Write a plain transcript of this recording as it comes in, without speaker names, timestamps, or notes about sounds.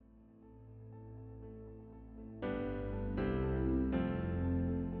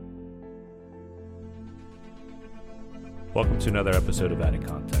Welcome to another episode of Adding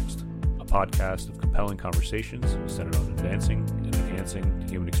Context, a podcast of compelling conversations centered on advancing and enhancing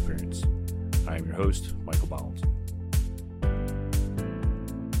the human experience. I am your host, Michael Bollins.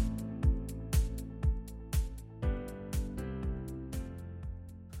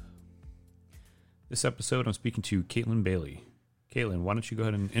 This episode, I'm speaking to Caitlin Bailey. Caitlin, why don't you go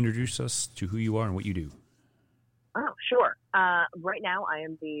ahead and introduce us to who you are and what you do? Oh, sure. Right now, I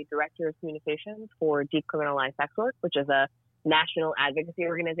am the Director of Communications for Decriminalize Sex Work, which is a national advocacy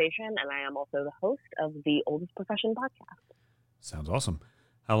organization, and I am also the host of the Oldest Profession podcast. Sounds awesome.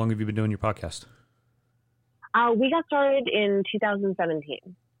 How long have you been doing your podcast? We got started in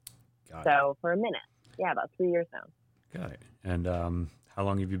 2017. So for a minute. Yeah, about 3 years now. Got it. And how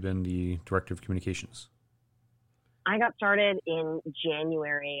long have you been the Director of Communications? I got started in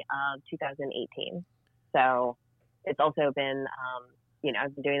January of 2018. So it's also been,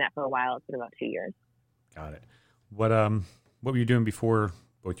 I've been doing that for a while. It's been about 2 years. Got it. What were you doing before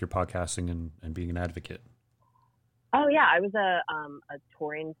both your podcasting and being an advocate? Oh yeah, I was a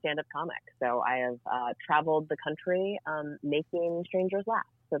touring stand-up comic. So I have traveled the country making strangers laugh.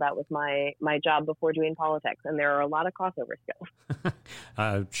 So that was my job before doing politics, and there are a lot of crossover skills.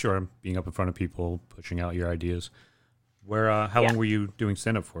 Sure, being up in front of people, pushing out your ideas. How long were you doing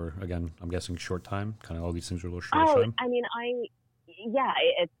stand-up for? Again, I'm guessing short time. Kind of all these things are a little short time. I mean,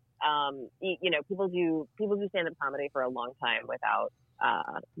 it's people do stand-up comedy for a long time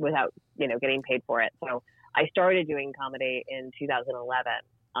without getting paid for it. So I started doing comedy in 2011,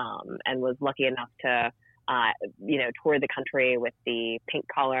 and was lucky enough to tour the country with the Pink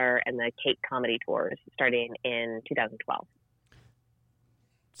Collar and the Cake comedy tours starting in 2012.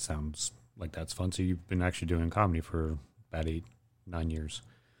 Sounds like that's fun. So you've been actually doing comedy for about 8-9 years.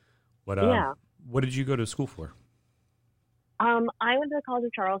 What did you go to school for? I went to the College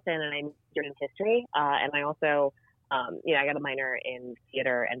of Charleston, and I majored in history. And I also, I got a minor in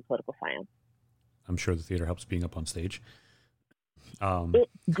theater and political science. I'm sure the theater helps being up on stage. It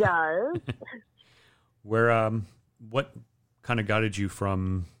does. What kind of guided you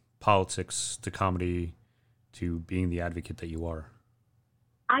from politics to comedy to being the advocate that you are?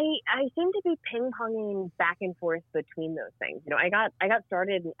 I seem to be ping-ponging back and forth between those things. I got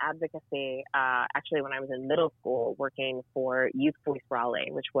started in advocacy actually when I was in middle school, working for Youth Voice Raleigh,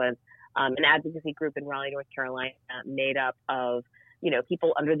 which was an advocacy group in Raleigh, North Carolina, made up of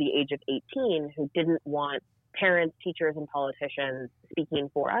people under the age of 18 who didn't want parents, teachers, and politicians speaking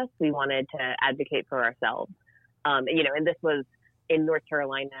for us. We wanted to advocate for ourselves. And this was in North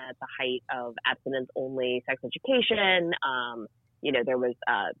Carolina at the height of abstinence-only sex education. There was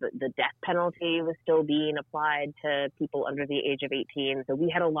the death penalty was still being applied to people under the age of 18. So we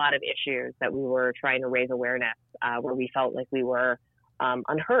had a lot of issues that we were trying to raise awareness, where we felt like we were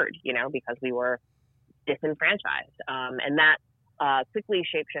unheard, because we were disenfranchised. And that quickly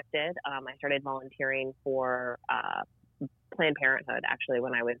shapeshifted. I started volunteering for Planned Parenthood, actually,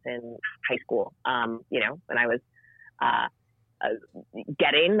 when I was in high school, when I was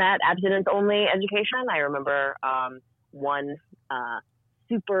getting that abstinence-only education. I remember one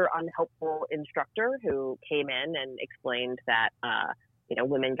super unhelpful instructor who came in and explained that,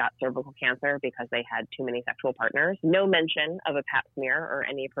 women got cervical cancer because they had too many sexual partners. No mention of a pap smear or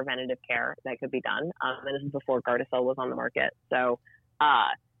any preventative care that could be done. And this is before Gardasil was on the market. So,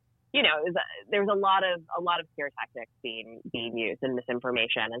 there was a lot of scare tactics being used and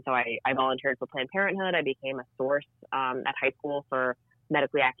misinformation. And so I volunteered for Planned Parenthood. I became a source at high school for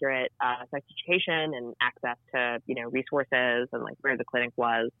medically accurate sex education and access to, resources and like where the clinic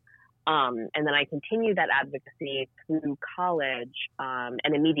was. And then I continued that advocacy through college.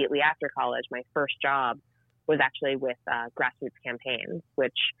 And immediately after college, my first job was actually with grassroots campaigns,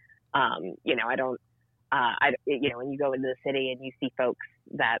 which, when you go into the city and you see folks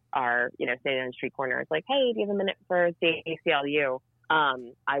that are, sitting on the street corners like, hey, do you have a minute for the ACLU?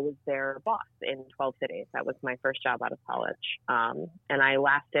 I was their boss in 12 cities. That was my first job out of college. And I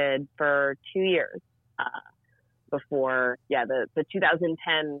lasted for 2 years before, the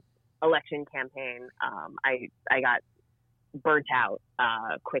 2010 election campaign. I got burnt out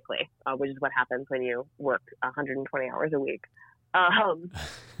quickly, which is what happens when you work 120 hours a week.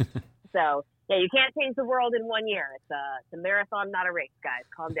 So, you can't change the world in 1 year. It's a marathon, not a race, guys.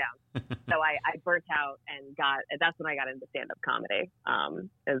 Calm down. So I burnt out and that's when I got into stand-up comedy,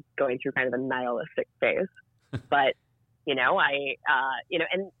 is going through kind of a nihilistic phase. But, and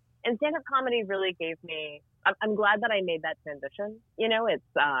stand-up comedy really gave me, I'm glad that I made that transition. It's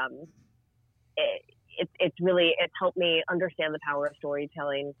helped me understand the power of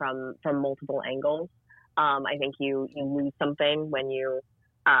storytelling from multiple angles. I think you lose something when you're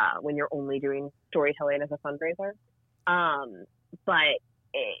only doing storytelling as a fundraiser. But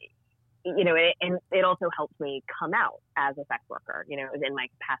and it also helped me come out as a sex worker. It was in my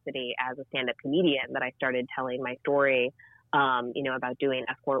capacity as a stand-up comedian that I started telling my story, about doing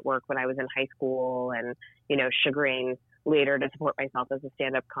escort work when I was in high school and, sugaring later to support myself as a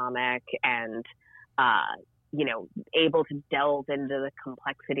stand-up comic and, able to delve into the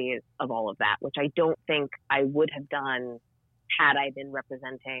complexities of all of that, which I don't think I would have done had I been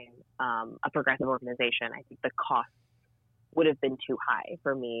representing a progressive organization. I think the cost would have been too high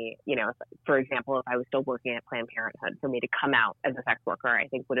for me. For example, if I was still working at Planned Parenthood, for me to come out as a sex worker, I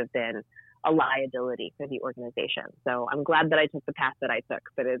think would have been a liability for the organization. So I'm glad that I took the path that I took,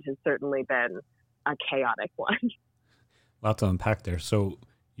 but it has certainly been a chaotic one. A lot to unpack there. So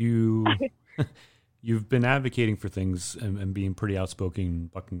you've been advocating for things and being pretty outspoken,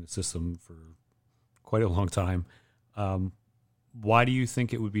 bucking the system for quite a long time. Why do you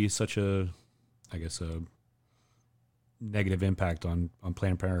think it would be such a negative impact on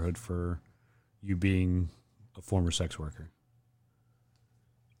Planned Parenthood for you being a former sex worker?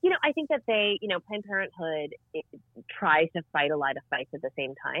 I think that Planned Parenthood tries to fight a lot of fights at the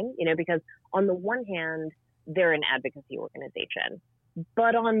same time, because on the one hand, they're an advocacy organization,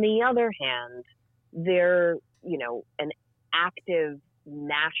 but on the other hand, they're, an active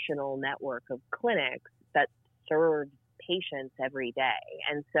national network of clinics that serves patients every day.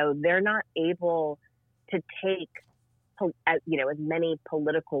 And so they're not able to take, as many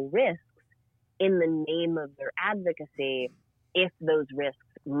political risks in the name of their advocacy if those risks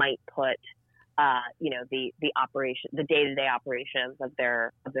might put, the operation, the day-to-day operations of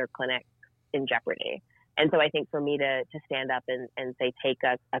their clinic in jeopardy. And so I think for me to stand up and say, take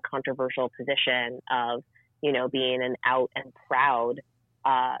a controversial position of, being an out and proud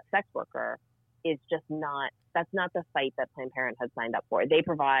sex worker is just that's not the fight that Planned Parenthood signed up for. They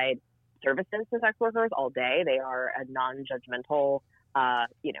provide services to sex workers all day. They are a non-judgmental,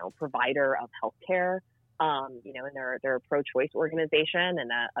 provider of healthcare. And they're a pro-choice organization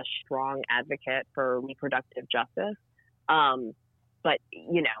and a strong advocate for reproductive justice. But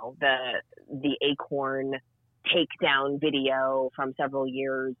the Acorn takedown video from several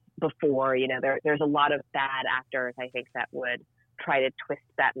years before, there's a lot of bad actors, I think, that would try to twist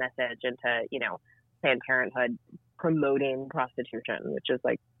that message into, Planned Parenthood promoting prostitution, which is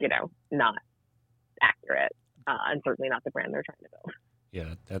not accurate, and certainly not the brand they're trying to build.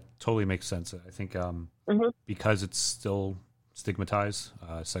 Yeah, that totally makes sense. I think because it's still stigmatized,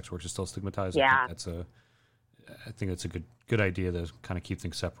 sex work is still stigmatized. Yeah. I think that's a good idea to kind of keep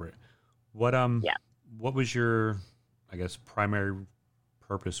things separate. What was your, primary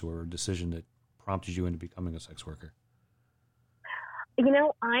purpose or decision that prompted you into becoming a sex worker?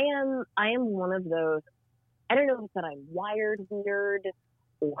 I am one of those, I don't know if that I'm wired weird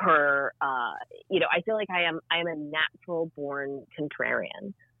or, I feel like I am a natural born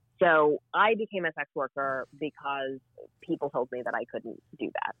contrarian. So I became a sex worker because people told me that I couldn't do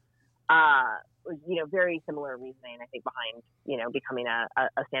that. Very similar reasoning, I think, behind, becoming a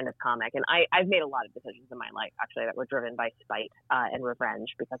stand-up comic. And I've made a lot of decisions in my life, actually, that were driven by spite and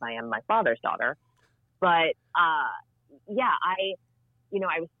revenge because I am my father's daughter. But,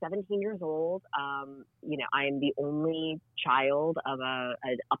 I was 17 years old. I am the only child of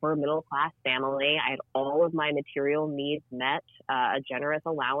an upper middle class family. I had all of my material needs met, a generous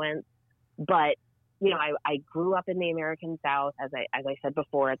allowance. But, I grew up in the American South, as I said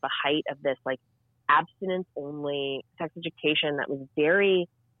before, at the height of this abstinence only sex education that was very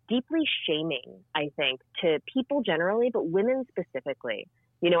deeply shaming, I think, to people generally, but women specifically.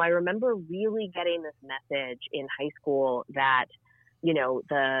 I remember really getting this message in high school that,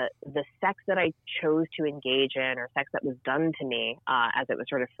 the sex that I chose to engage in, or sex that was done to me, as it was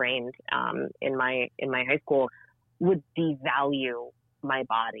sort of framed in my high school, would devalue my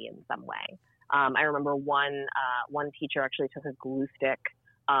body in some way. I remember one teacher actually took a glue stick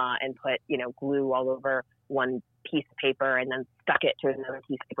and put glue all over one piece of paper and then stuck it to another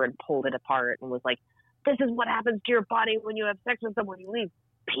piece of paper and pulled it apart and was like, "This is what happens to your body when you have sex with someone. You leave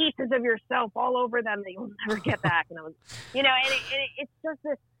pieces of yourself all over them that you'll never get back." And I was, and it's just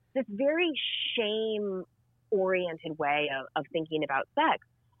this very shame-oriented way of thinking about sex.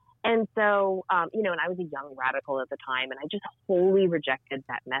 And so, and I was a young radical at the time, and I just wholly rejected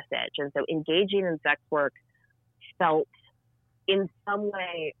that message. And so engaging in sex work felt in some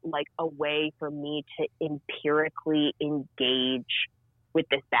way like a way for me to empirically engage with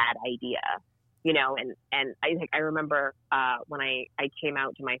this bad idea. And I think I remember when I came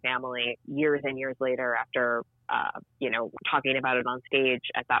out to my family years and years later after, talking about it on stage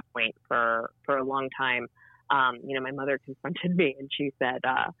at that point for a long time, my mother confronted me and she said,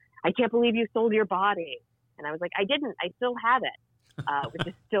 "I can't believe you sold your body." And I was like, I didn't. I still have it, which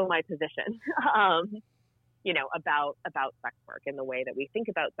is still my position. About sex work and the way that we think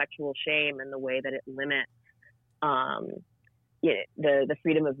about sexual shame and the way that it limits the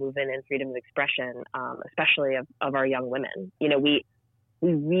freedom of movement and freedom of expression, especially of our young women.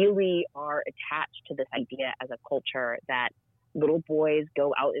 We really are attached to this idea as a culture that little boys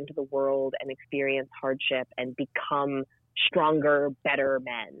go out into the world and experience hardship and become stronger, better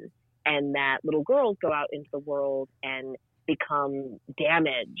men, and that little girls go out into the world and become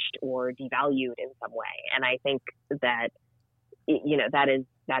damaged or devalued in some way. And I think that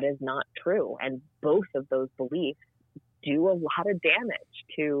that is not true. And both of those beliefs do a lot of damage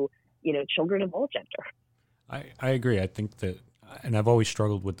to children of all gender. I agree. I think that, and I've always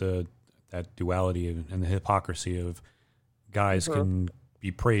struggled with that duality and the hypocrisy of guys can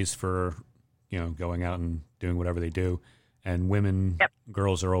be praised for going out and doing whatever they do, and women,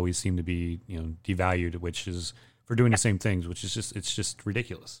 girls are always seem to be devalued, which is for doing the same things, which is it's just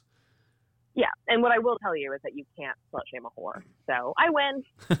ridiculous. Yeah, and what I will tell you is that you can't slut shame a whore. So I win.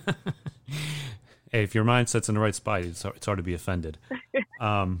 Hey, if your mindset's in the right spot, it's hard to be offended.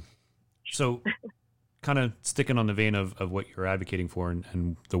 So kind of sticking on the vein of what you're advocating for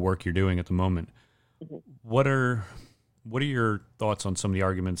and the work you're doing at the moment, what are your thoughts on some of the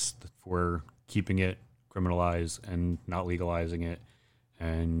arguments for keeping it criminalized and not legalizing it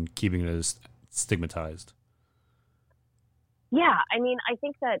and keeping it as stigmatized? Yeah, I mean, I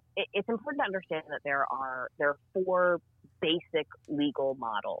think that it's important to understand that there are 4 basic legal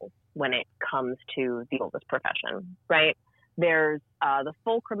models when it comes to the oldest profession, right? There's the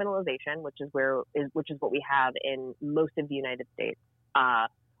full criminalization, which is what we have in most of the United States,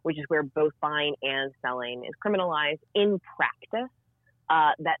 which is where both buying and selling is criminalized. In practice,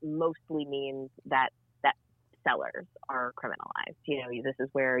 that mostly means that sellers are criminalized. This is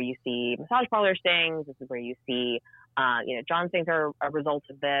where you see massage parlor stings. This is where you see, John stings are a result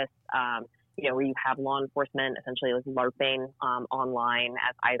of this. Where you have law enforcement essentially like LARPing online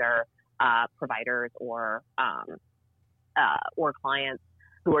as either providers or clients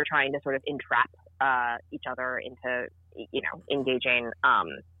who are trying to sort of entrap each other into engaging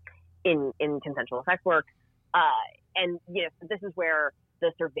in consensual sex work. This is where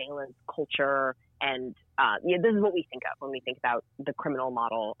the surveillance culture and this is what we think of when we think about the criminal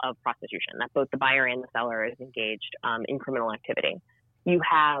model of prostitution, that both the buyer and the seller is engaged in criminal activity. You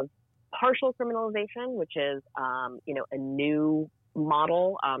have partial criminalization, which is a new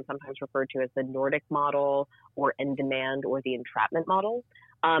model, sometimes referred to as the Nordic model or in demand or the entrapment model.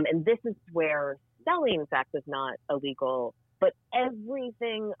 And this is where selling sex is not illegal, but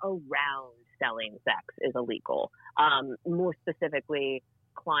everything around selling sex is illegal. More specifically,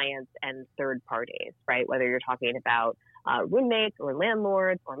 clients and third parties, right? Whether you're talking about roommates or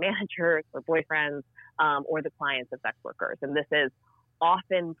landlords or managers or boyfriends or the clients of sex workers. And this is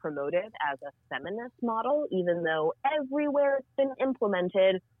often promoted as a feminist model, even though everywhere it's been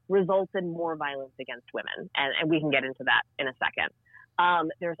implemented results in more violence against women. And we can get into that in a second.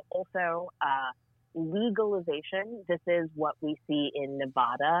 There's also legalization. This is what we see in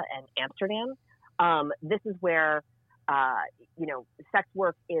Nevada and Amsterdam. This is where sex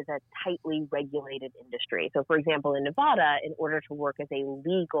work is a tightly regulated industry. So, for example, in Nevada, in order to work as a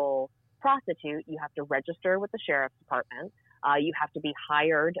legal prostitute, you have to register with the sheriff's department. You have to be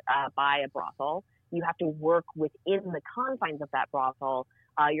hired by a brothel. You have to work within the confines of that brothel.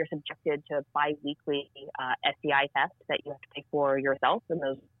 You're subjected to bi-weekly STI tests that you have to pay for yourself, and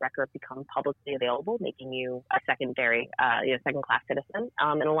those records become publicly available, making you a second-class citizen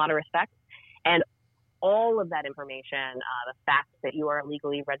in a lot of respects. And all of that information, the fact that you are a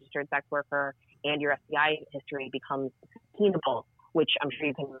legally registered sex worker and your STI history becomes subpoenable, which I'm sure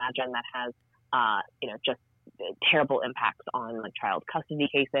you can imagine that has, just terrible impacts on like child custody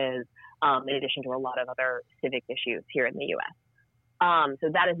cases, in addition to a lot of other civic issues here in the U.S. So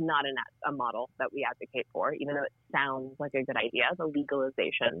that is not a model that we advocate for, even though it sounds like a good idea, the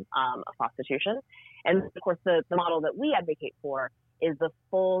legalization of prostitution. And of course, the model that we advocate for is the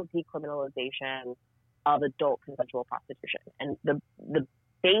full decriminalization of adult consensual prostitution. And the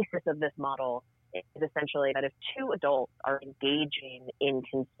basis of this model is essentially that if 2 adults are engaging in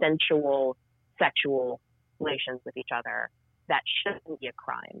consensual sexual relations with each other, that shouldn't be a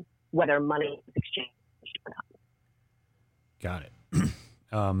crime, whether money is exchanged or not. Got it.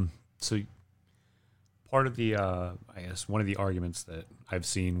 So part of the, I guess, one of the arguments that I've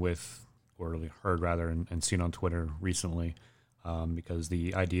seen with, or heard rather, and seen on Twitter recently, because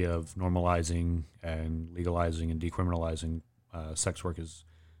the idea of normalizing and legalizing and decriminalizing sex work is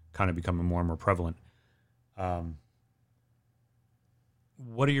kind of becoming more and more prevalent.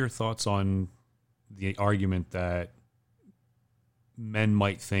 What are your thoughts on the argument that men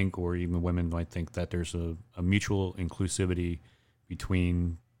might think, or even women might think, that there's a mutual inclusivity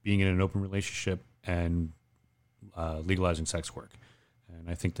between being in an open relationship and legalizing sex work. And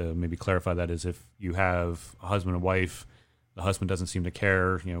I think to maybe clarify that is, if you have a husband and wife, the husband doesn't seem to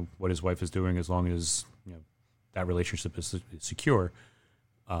care, what his wife is doing, as long as that relationship is secure.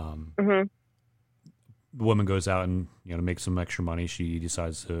 The woman goes out and to make some extra money. She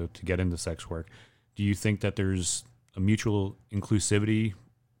decides to get into sex work. Do you think that there's a mutual inclusivity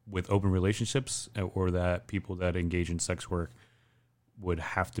with open relationships, or that people that engage in sex work would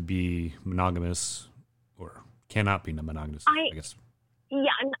have to be monogamous or cannot be monogamous? I guess. Yeah,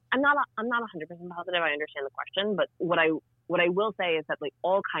 I'm not 100% positive I understand the question, but what I will say is that like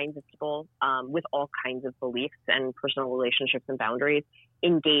all kinds of people with all kinds of beliefs and personal relationships and boundaries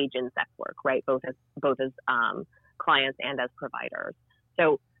engage in sex work, right? Both as clients and as providers.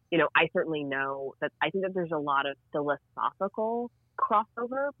 So, I certainly know that I think that there's a lot of philosophical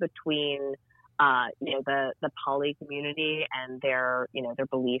crossover between the poly community and their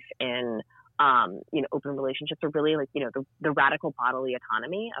belief in open relationships, are really like, the radical bodily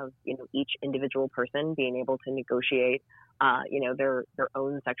autonomy of, each individual person being able to negotiate, their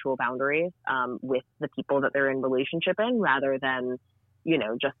own sexual boundaries with the people that they're in relationship in, rather than,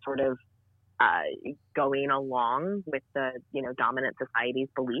 just sort of going along with the, dominant society's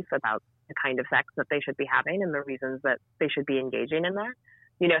belief about the kind of sex that they should be having and the reasons that they should be engaging in that.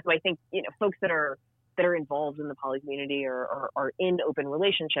 So I think, folks that are involved in the poly community or are in open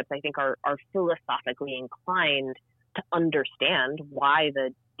relationships, I think are philosophically inclined to understand why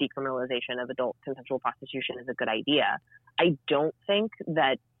the decriminalization of adult consensual prostitution is a good idea. I don't think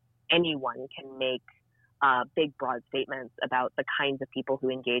that anyone can make big, broad statements about the kinds of people who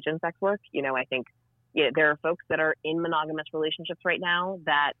engage in sex work. I think there are folks that are in monogamous relationships right now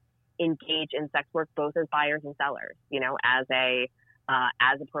that engage in sex work both as buyers and sellers.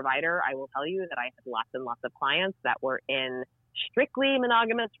 As a provider, I will tell you that I have lots and lots of clients that were in strictly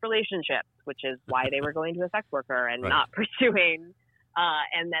monogamous relationships, which is why they were going to a sex worker and not pursuing.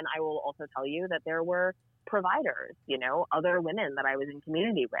 And then I will also tell you that there were providers, other women that I was in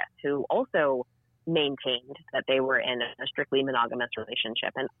community with, who also maintained that they were in a strictly monogamous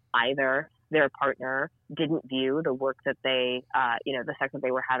relationship, and either their partner didn't view the work that they, the sex that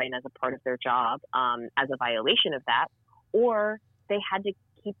they were having as a part of their job as a violation of that, or they had to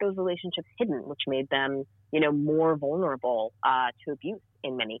keep those relationships hidden, which made them, more vulnerable to abuse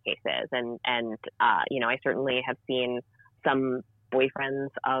in many cases. And I certainly have seen some boyfriends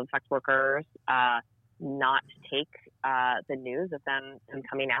of sex workers not take the news of them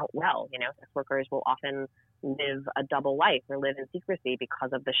coming out well. Sex workers will often live a double life or live in secrecy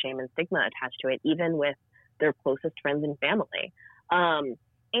because of the shame and stigma attached to it, even with their closest friends and family.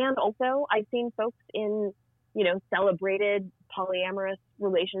 And also, I've seen folks in celebrated polyamorous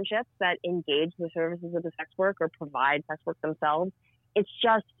relationships that engage the services of the sex work or provide sex work themselves. It's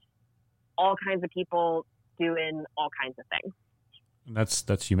just all kinds of people doing all kinds of things. And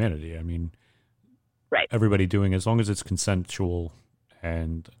that's humanity. I mean, right. Everybody doing, as long as it's consensual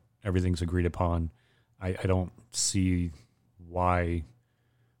and everything's agreed upon, I don't see why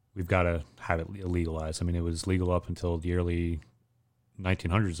we've got to have it legalized. I mean, it was legal up until the early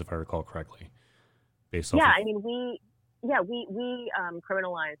 1900s, if I recall correctly. We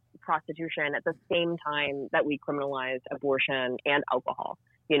criminalized prostitution at the same time that we criminalized abortion and alcohol.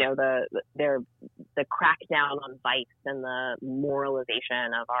 The crackdown on vice and the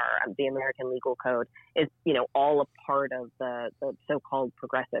moralization of the American legal code is, all a part of the so-called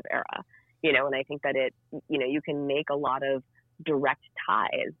progressive era. And I think that you can make a lot of direct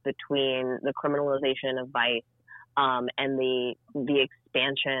ties between the criminalization of vice and the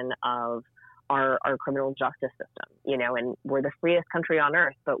expansion of our criminal justice system, and we're the freest country on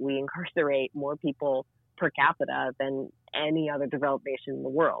earth, but we incarcerate more people per capita than any other developed nation in the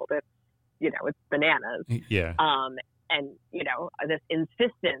world. It's bananas. Yeah. And this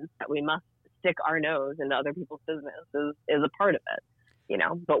insistence that we must stick our nose into other people's business is a part of it,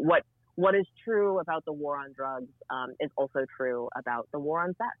 but what is true about the war on drugs is also true about the war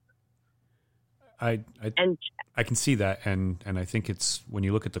on sex. I can see that, and I think it's, when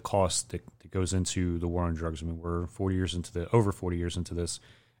you look at the cost that goes into the war on drugs. I mean, we're over 40 years into this,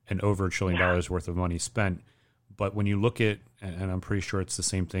 and over $1 trillion worth of money spent. But when you look at, and I'm pretty sure it's the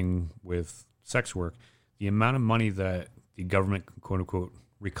same thing with sex work, the amount of money that the government can, quote unquote,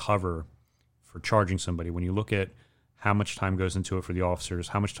 recover for charging somebody, when you look at how much time goes into it for the officers,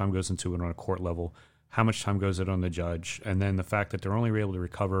 how much time goes into it on a court level, how much time goes it on the judge, and then the fact that they're only able to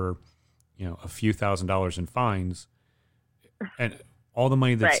recover a few $1,000s in fines, and all the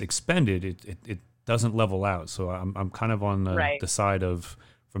money that's expended, doesn't level out. So I'm kind of on the side of,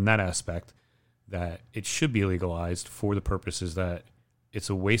 from that aspect, that it should be legalized for the purposes that it's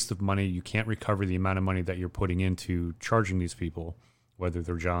a waste of money. You can't recover the amount of money that you're putting into charging these people, whether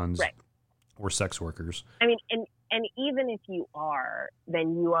they're Johns or sex workers. I mean, and even if you are,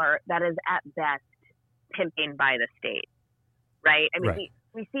 then that is at best pimping by the state, right? I mean,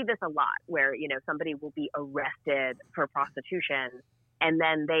 we see this a lot where, somebody will be arrested for prostitution and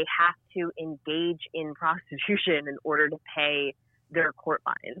then they have to engage in prostitution in order to pay their court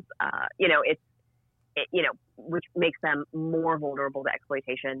fines. Which makes them more vulnerable to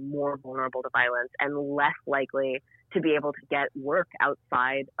exploitation, more vulnerable to violence, and less likely to be able to get work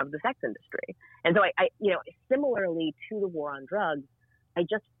outside of the sex industry. And so I similarly to the war on drugs, I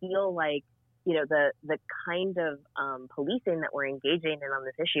just feel like, the kind of policing that we're engaging in on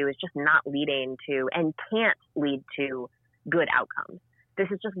this issue is just not leading to, and can't lead to, good outcomes. This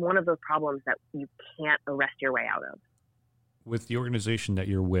is just one of those problems that you can't arrest your way out of. With the organization that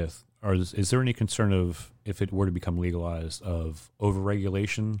you're with, is there any concern of, if it were to become legalized, of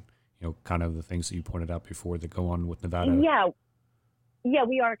overregulation? Kind of the things that you pointed out before that go on with Nevada. Yeah,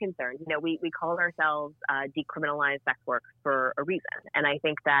 we are concerned. We call ourselves decriminalized sex work for a reason, and I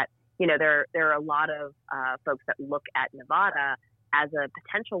think that there are a lot of folks that look at Nevada as a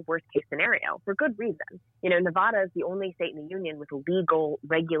potential worst case scenario for good reason. Nevada is the only state in the union with legal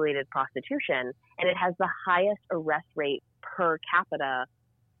regulated prostitution, and it has the highest arrest rate per capita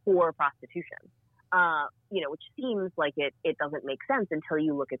for prostitution. Which seems like it doesn't make sense until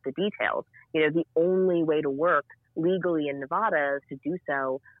you look at the details. The only way to work legally in Nevada is to do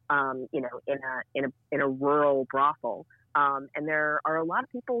so, in a rural brothel. And there are a lot of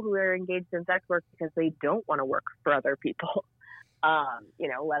people who are engaged in sex work because they don't want to work for other people.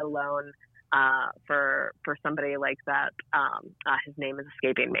 Let alone for somebody like that. His name is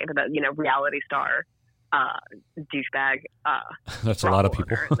escaping me, but that reality star douchebag. That's a lot of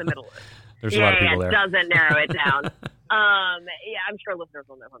people in the Middle East. There's a lot of people there. It doesn't narrow it down. I'm sure listeners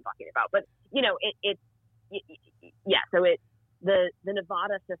will know what I'm talking about. But the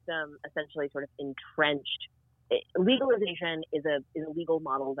Nevada system essentially sort of entrenched. Legalization is a legal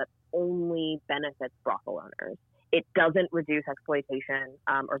model that only benefits brothel owners. It doesn't reduce exploitation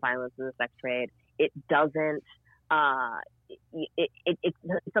or violence in the sex trade. It doesn't. It's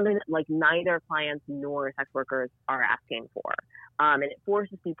something that like neither clients nor sex workers are asking for, and it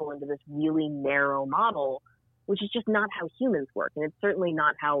forces people into this really narrow model, which is just not how humans work, and it's certainly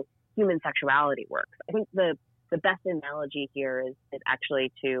not how human sexuality works. I think the best analogy here is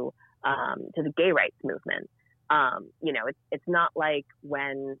actually to the gay rights movement. It's not like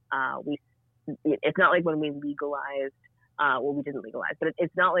when we legalized. We didn't legalize, but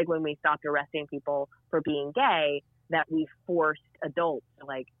it's not like when we stopped arresting people for being gay that we forced adults to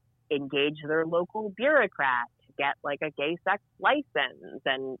like engage their local bureaucrat to get like a gay sex license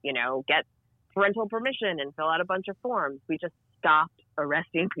and, get parental permission and fill out a bunch of forms. We just stopped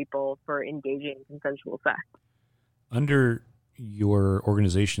arresting people for engaging in consensual sex. Under your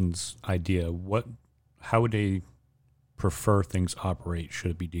organization's idea, how would they prefer things operate?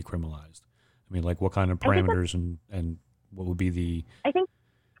 Should it be decriminalized? I mean, like what kind of parameters and what would be the? I think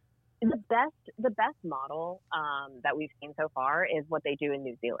the best model that we've seen so far is what they do in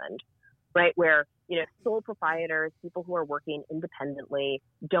New Zealand, right? Where sole proprietors, people who are working independently,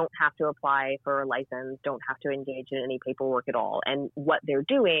 don't have to apply for a license, don't have to engage in any paperwork at all, and what they're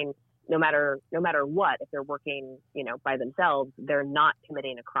doing, no matter what, if they're working by themselves, they're not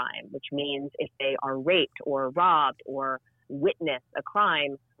committing a crime. Which means if they are raped or robbed or witness a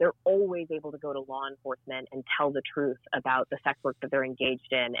crime, they're always able to go to law enforcement and tell the truth about the sex work that they're engaged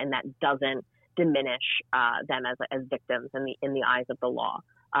in, and that doesn't diminish them as victims in the eyes of the law,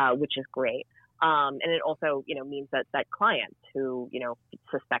 which is great. And it also means that clients who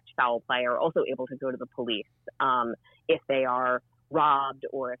suspect foul play are also able to go to the police if they are robbed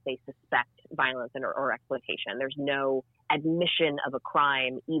or if they suspect violence or exploitation. There's no admission of a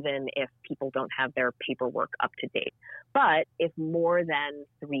crime, even if people don't have their paperwork up to date. But if more than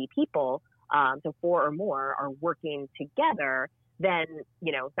 3 people, so 4 or more, are working together, then,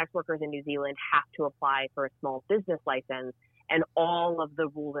 sex workers in New Zealand have to apply for a small business license, and all of the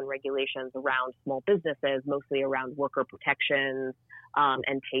rules and regulations around small businesses, mostly around worker protections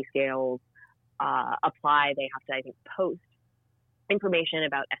and pay scales, apply. They have to, I think, post information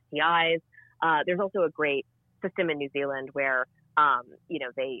about STIs. There's also a great system in New Zealand where,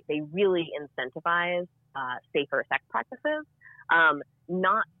 they really incentivize safer sex practices,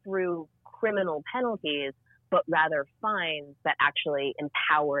 not through criminal penalties, but rather fines that actually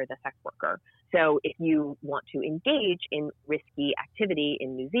empower the sex worker. So if you want to engage in risky activity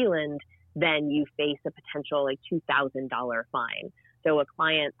in New Zealand, then you face a potential like $2,000 fine. So a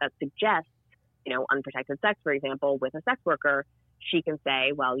client that suggests, unprotected sex, for example, with a sex worker, she can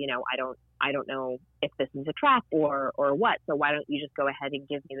say, well, I don't know if this is a trap or what. So why don't you just go ahead and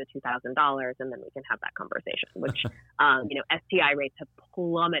give me the $2,000 and then we can have that conversation, which, STI rates have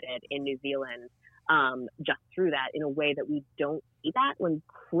plummeted in New Zealand just through that, in a way that we don't see that when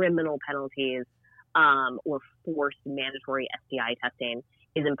criminal penalties or forced mandatory STI testing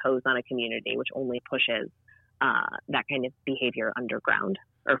is imposed on a community, which only pushes that kind of behavior underground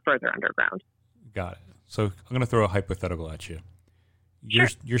or further underground. Got it. So I'm going to throw a hypothetical at you.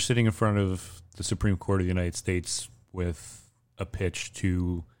 You're sitting in front of the Supreme Court of the United States with a pitch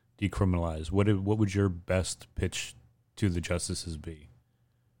to decriminalize. What would your best pitch to the justices be?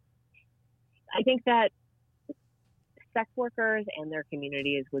 I think that sex workers and their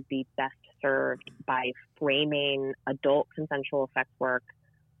communities would be best served by framing adult consensual sex work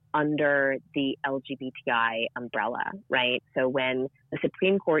under the LGBTI umbrella, right? So when the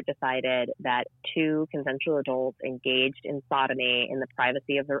Supreme Court decided that two consensual adults engaged in sodomy in the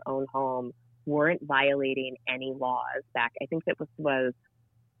privacy of their own home weren't violating any laws back, I think that was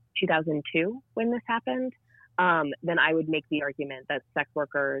 2002 when this happened, then I would make the argument that sex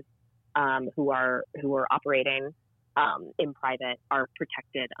workers who are operating in private are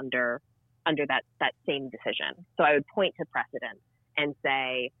protected under that same decision. So I would point to precedent and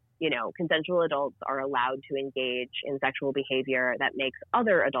say, consensual adults are allowed to engage in sexual behavior that makes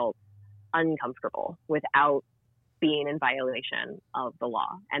other adults uncomfortable without being in violation of the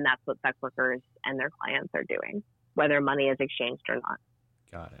law. And that's what sex workers and their clients are doing, whether money is exchanged or not.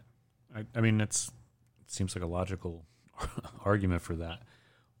 Got it. I mean, it seems like a logical argument for that.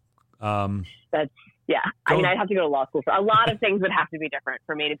 I mean, I'd have to go to law school. So a lot of things would have to be different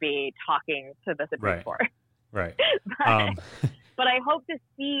for me to be talking to the Supreme Court. Right. But I hope to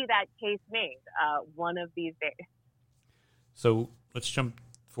see that case made one of these days. So let's jump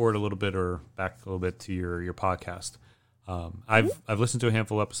forward a little bit or back a little bit to your podcast. I've listened to a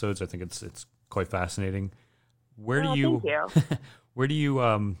handful of episodes. I think it's quite fascinating. Thank you. Where do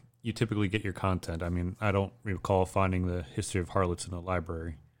you typically get your content? I mean, I don't recall finding the history of harlots in a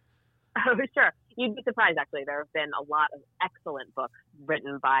library. Oh, sure. You'd be surprised, actually. There have been a lot of excellent books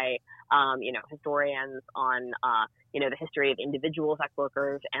written by, historians on, the history of individual sex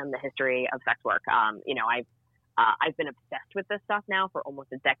workers and the history of sex work. I've been obsessed with this stuff now for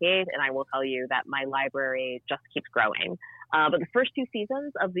almost a decade, and I will tell you that my library just keeps growing. But the first two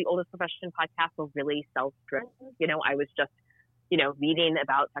seasons of the Oldest Profession podcast were really self-driven. I was just, reading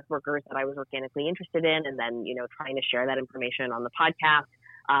about sex workers that I was organically interested in, and then, trying to share that information on the podcast.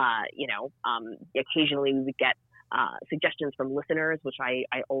 Occasionally we would get suggestions from listeners, which I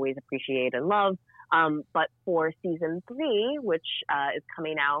always appreciate and love. But for season 3, which is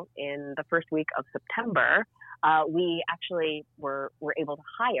coming out in the first week of September, we actually were able to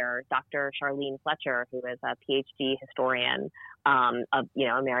hire Dr. Charlene Fletcher, who is a PhD historian of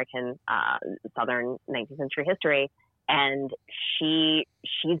American Southern 19th century history. And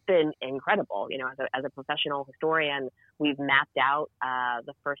she's been incredible. As a professional historian, we've mapped out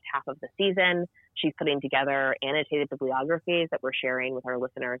the first half of the season. She's putting together annotated bibliographies that we're sharing with our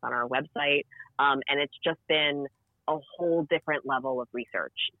listeners on our website. And it's just been a whole different level of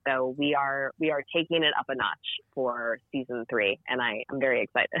research. So we are taking it up a notch for season 3, and I'm very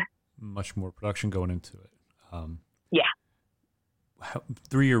excited. Much more production going into it. Yeah.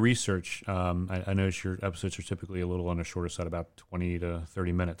 Through your research, I noticed your episodes are typically a little on the shorter side, about 20 to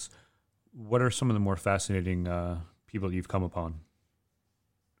 30 minutes. What are some of the more fascinating people you've come upon?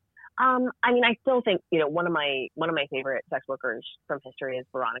 I still think, one of my favorite sex workers from history is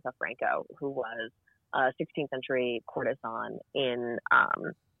Veronica Franco, who was a 16th century courtesan in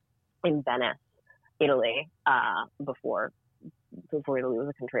Venice, Italy, before Italy was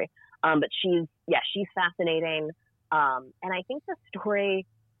a country. But she's fascinating. And I think the story,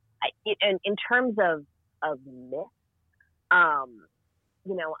 in terms of myth, I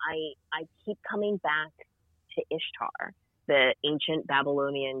keep coming back to Ishtar, the ancient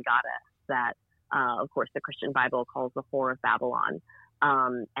Babylonian goddess that, of course, the Christian Bible calls the whore of Babylon,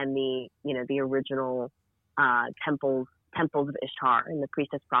 and the original temples of Ishtar and the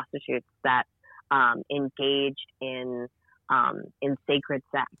priestess prostitutes that engaged in sacred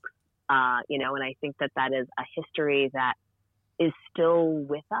sex. And I think that is a history that is still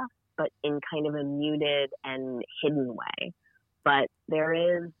with us, but in kind of a muted and hidden way. But there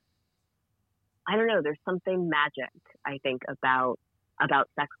is, there's something magic, I think, about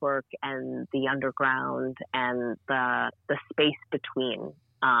sex work and the underground and the space between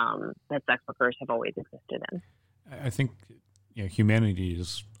that sex workers have always existed in. I think humanity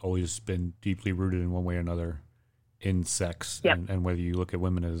has always been deeply rooted in one way or another in sex, Yep. and whether you look at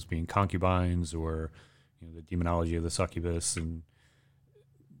women as being concubines or the demonology of the succubus and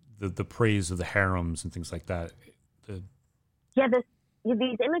the praise of the harems and things like that. Yeah,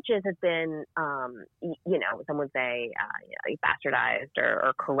 these images have been, some would say, bastardized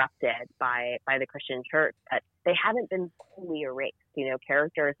or corrupted by the Christian church, but they haven't been fully erased.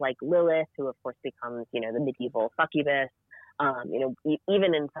 Characters like Lilith, who of course becomes, the medieval succubus.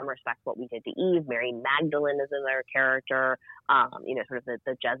 Even in some respects, what we did to Eve, Mary Magdalene is another character. Sort of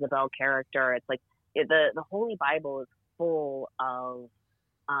the Jezebel character. It's like the Holy Bible is full of,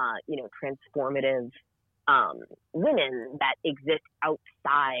 transformative women that exist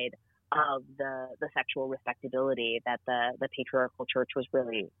outside of the sexual respectability that the patriarchal church was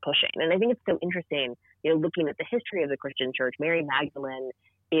really pushing. And I think it's so interesting, looking at the history of the Christian church. Mary Magdalene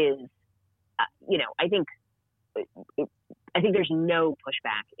is, I think there's no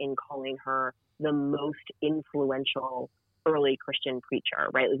pushback in calling her the most influential early Christian preacher,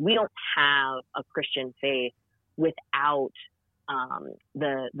 right? Like, we don't have a Christian faith without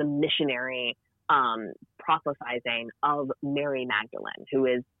the missionary proselytizing of Mary Magdalene, who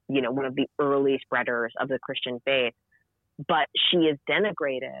is, one of the early spreaders of the Christian faith. But she is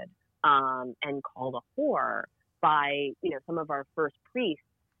denigrated and called a whore by, some of our first priests,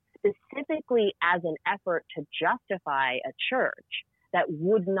 specifically as an effort to justify a church that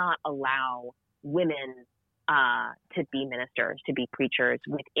would not allow women to be ministers, to be preachers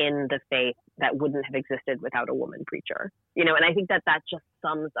within the faith that wouldn't have existed without a woman preacher. And I think that just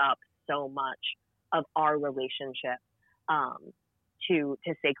sums up so much of our relationship to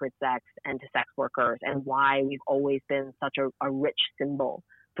sacred sex and to sex workers, and why we've always been such a rich symbol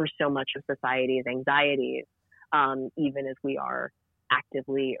for so much of society's anxieties, even as we are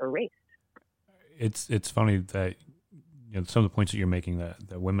actively erased. It's funny that some of the points that you're making,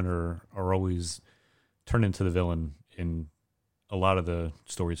 that women are always turned into the villain in a lot of the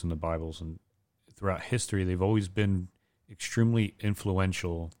stories in the Bibles, and throughout history they've always been extremely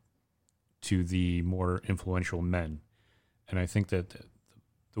influential to the more influential men. And I think that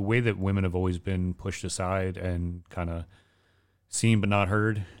the way that women have always been pushed aside and kind of seen but not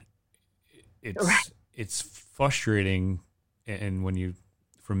heard, it's frustrating. And when you,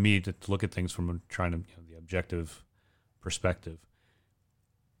 for me, to look at things from trying to the objective perspective,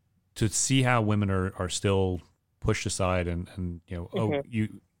 to see how women are still pushed aside and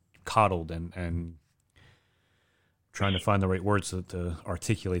you coddled and trying to find the right words to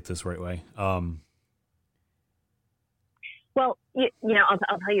articulate this right way. Well,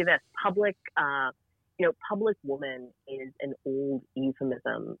 I'll tell you this: public woman is an old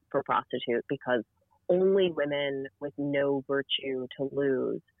euphemism for prostitute, because only women with no virtue to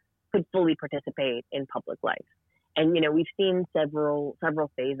lose could fully participate in public life. And, we've seen several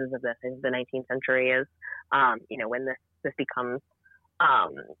phases of this in the 19th century as, when this becomes,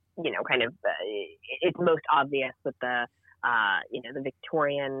 it's most obvious with the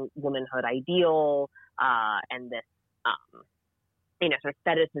Victorian womanhood ideal, and this, sort of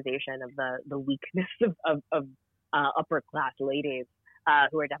fetishization of the weakness of upper class ladies,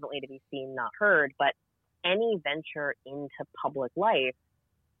 who are definitely to be seen, not heard. But any venture into public life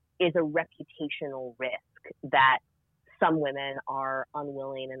is a reputational risk that some women are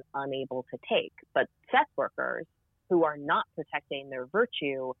unwilling and unable to take. But sex workers who are not protecting their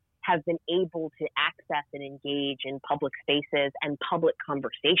virtue have been able to access and engage in public spaces and public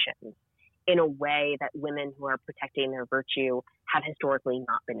conversations in a way that women who are protecting their virtue have historically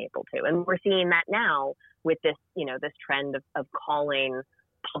not been able to. And we're seeing that now with this, this trend of calling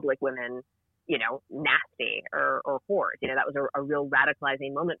public women, nasty or whores. That was a real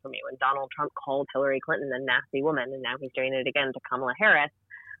radicalizing moment for me when Donald Trump called Hillary Clinton a nasty woman, and now he's doing it again to Kamala Harris.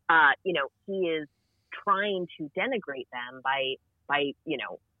 He is trying to denigrate them by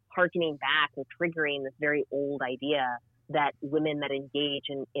harkening back and triggering this very old idea that women that engage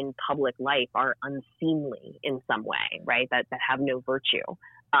in public life are unseemly in some way, right? That have no virtue.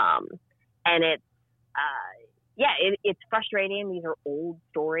 And it's frustrating. These are old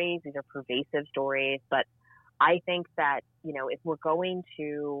stories. These are pervasive stories. But I think that, if we're going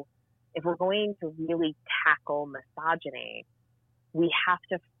to really tackle misogyny, we have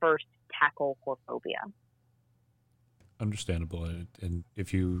to first tackle whorephobia. Understandable. And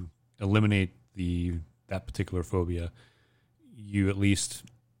if you eliminate that particular phobia, you at least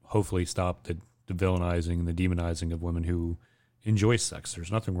hopefully stop the villainizing and the demonizing of women who enjoy sex.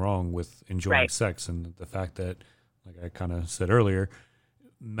 There's nothing wrong with enjoying sex, and the fact that, like I kind of said earlier,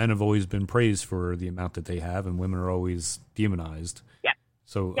 men have always been praised for the amount that they have, and women are always demonized. Yeah.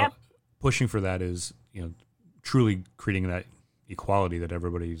 So pushing for that is, truly creating that equality that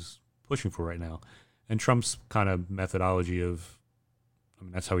everybody's pushing for right now. And Trump's kind of methodology of, I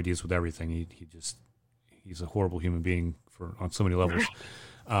mean, that's how he deals with everything. He's a horrible human being on so many levels.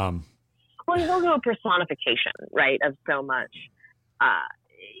 Well, he's also a personification, right, of so much.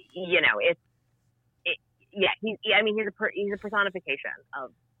 He's a personification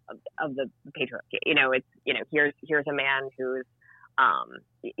of the patriarchy. Here's a man who's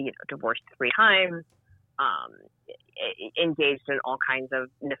divorced 3 times, engaged in all kinds of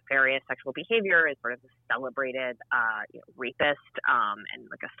nefarious sexual behavior, is sort of a celebrated rapist and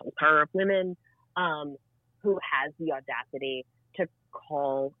like assaulter of women, who has the audacity to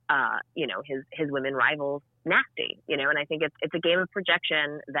call his women rivals nasty, and I think it's a game of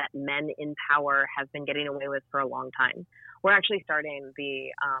projection that men in power have been getting away with for a long time. We're actually starting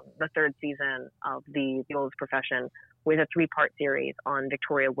the 3rd season of the Oldest Profession with a 3-part series on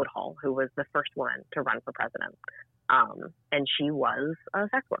Victoria Woodhull, who was the first woman to run for president, and she was a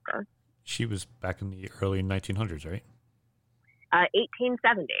sex worker. She was back in the early 1900s, right?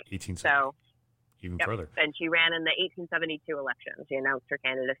 1870. 1870. So. Even further. And she ran in the 1872 elections. She announced her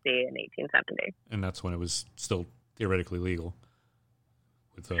candidacy in 1870. And that's when it was still theoretically legal.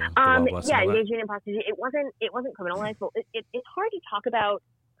 With the engaging in prostitution. It wasn't criminalized. But it's hard to talk about.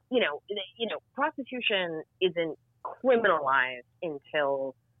 Prostitution isn't criminalized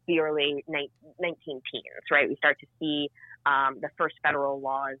until the early 19 teens, right? We start to see the first federal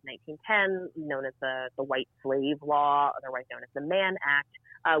law is 1910, known as the White Slave Law, otherwise known as the Mann Act,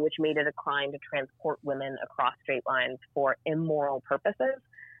 which made it a crime to transport women across state lines for immoral purposes.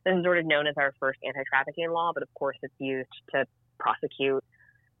 This is sort of known as our first anti-trafficking law, but of course it's used to prosecute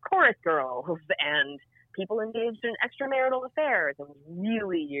chorus girls and people engaged in extramarital affairs, and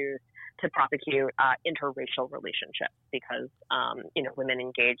really used to prosecute interracial relationships because, women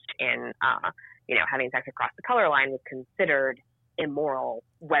engaged in, having sex across the color line was considered immoral,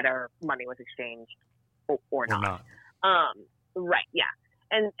 whether money was exchanged or not. Right, yeah.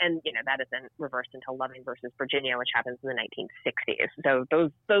 And that isn't reversed until Loving versus Virginia, which happens in the 1960s. So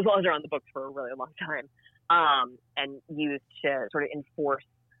those laws are on the books for a really long time, and used to sort of enforce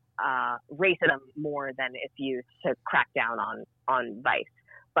racism more than it's used to crack down on vice.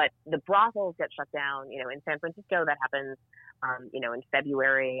 But the brothels get shut down. In San Francisco, that happens, in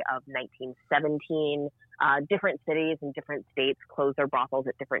February of 1917. Different cities and different states close their brothels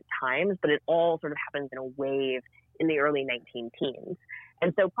at different times, but it all sort of happens in a wave in the early 19-teens.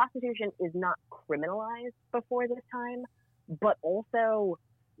 And so prostitution is not criminalized before this time, but also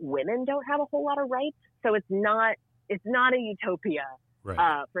women don't have a whole lot of rights. So it's not a utopia,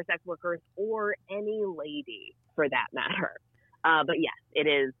 right, for sex workers or any lady for that matter. But yes, it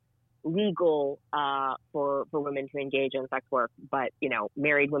is legal for women to engage in sex work, but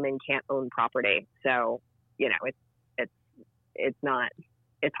married women can't own property. So it's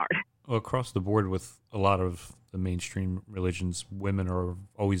hard. Well, across the board with a lot of the mainstream religions, women are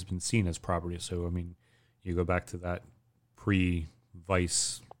always been seen as property. So I mean, you go back to that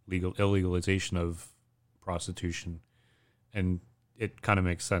pre-vice illegalization of prostitution, and it kind of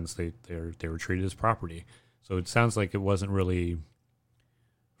makes sense. They were treated as property. So it sounds like it wasn't really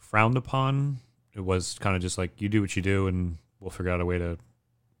frowned upon. It was kind of just like, you do what you do and we'll figure out a way to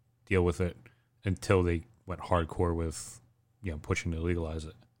deal with it, until they went hardcore with, pushing to legalize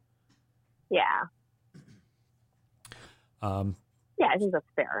it. Yeah. I think that's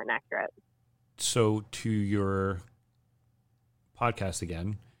fair and accurate. So to your podcast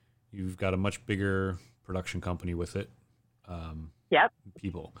again, you've got a much bigger production company with it. Yep.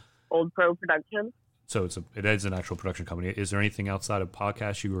 People. Old Pro Productions. So it is an actual production company. Is there anything outside of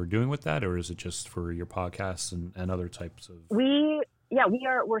podcasts you are doing with that, or is it just for your podcasts and other types of?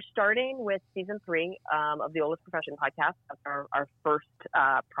 We're starting with season 3 of the Oldest Profession podcast. That's our first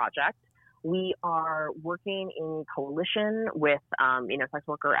project. We are working in coalition with sex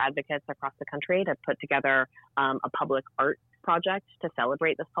worker advocates across the country to put together a public art project to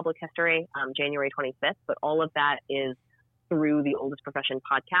celebrate this public history, January 25th. But all of that is through the Oldest Profession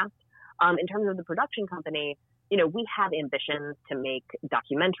podcast. In terms of the production company, we have ambitions to make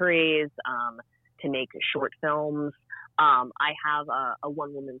documentaries, to make short films. I have a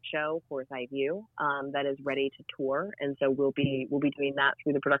one-woman show, Fourth Eye View, that is ready to tour, and so we'll be doing that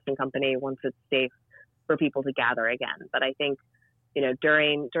through the production company once it's safe for people to gather again. But I think,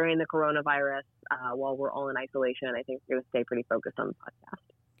 during the coronavirus, while we're all in isolation, I think we're going to stay pretty focused on the podcast.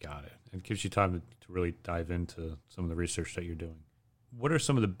 Got it. It gives you time to really dive into some of the research that you're doing. What are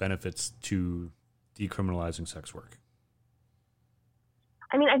some of the benefits to decriminalizing sex work?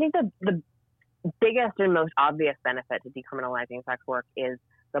 I mean, I think the biggest and most obvious benefit to decriminalizing sex work is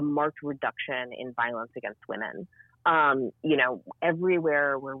the marked reduction in violence against women.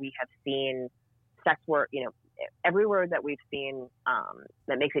 Everywhere where we have seen sex work, everywhere that we've seen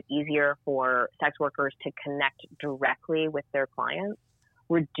that makes it easier for sex workers to connect directly with their clients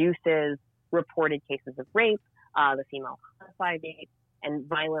reduces reported cases of rape, the female homicide rate, and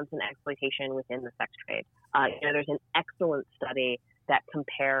violence and exploitation within the sex trade. There's an excellent study that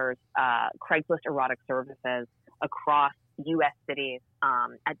compares Craigslist erotic services across U.S. cities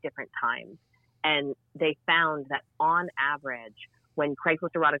at different times. And they found that on average, when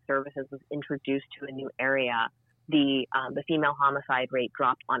Craigslist erotic services was introduced to a new area, the female homicide rate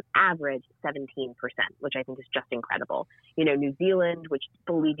dropped on average 17%, which I think is just incredible. New Zealand, which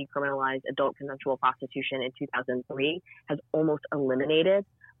fully decriminalized adult consensual prostitution in 2003, has almost eliminated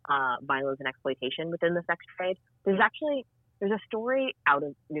violence and exploitation within the sex trade. There's a story out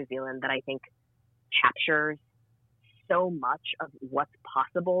of New Zealand that I think captures so much of what's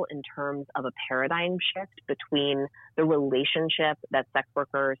possible in terms of a paradigm shift between the relationship that sex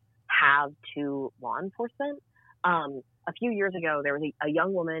workers have to law enforcement. A few years ago, there was a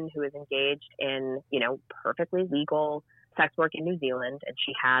young woman who was engaged in, perfectly legal sex work in New Zealand, and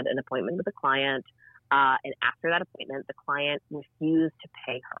she had an appointment with a client. And after that appointment, the client refused to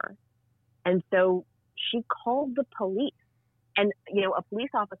pay her. And so she called the police. And, a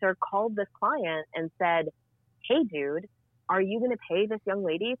police officer called this client and said, "Hey, dude, are you going to pay this young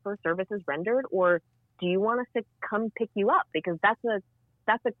lady for services rendered, or do you want us to come pick you up? Because that's a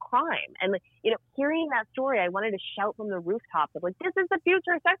crime." And hearing that story, I wanted to shout from the rooftops of this is the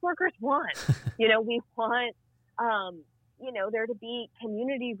future sex workers want. We want, there to be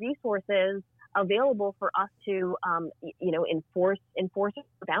community resources available for us to, enforce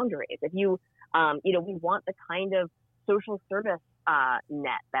boundaries. If you, we want the kind of social service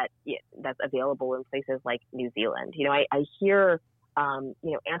net that's available in places like New Zealand. I hear,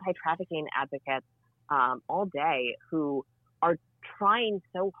 anti-trafficking advocates all day who are trying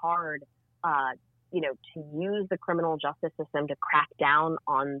so hard, to use the criminal justice system to crack down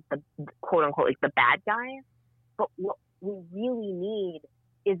on the quote unquote the bad guys. But what we really need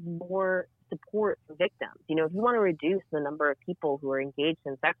is more support for victims. If you want to reduce the number of people who are engaged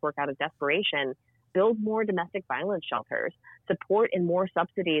in sex work out of desperation, build more domestic violence shelters, support and more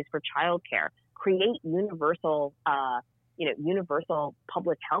subsidies for childcare, create universal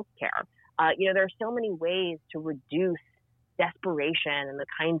public health care. There are so many ways to reduce desperation and the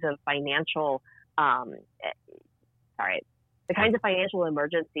kinds of financial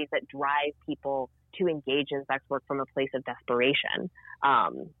emergencies that drive people to engage in sex work from a place of desperation.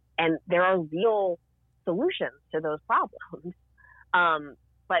 And there are real solutions to those problems.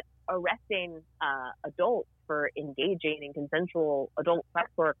 But arresting adults for engaging in consensual adult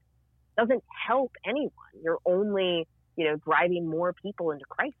sex work doesn't help anyone. You're only, driving more people into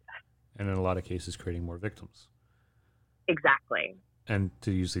crisis. And in a lot of cases, creating more victims. Exactly. And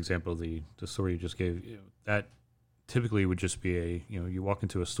to use the example of the story you just gave, that typically would just be you walk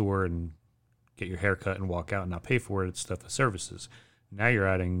into a store and get your hair cut and walk out and not pay for it. It's stuff as services. Now you're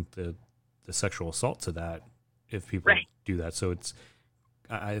adding the sexual assault to that if people do that. So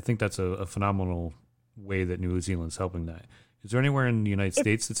I think that's a phenomenal way that New Zealand's helping that. Is there anywhere in the United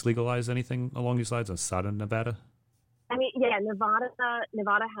States that's legalized anything along these lines outside of Nevada? I mean, yeah, Nevada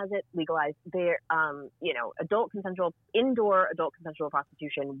has it legalized. There, indoor adult consensual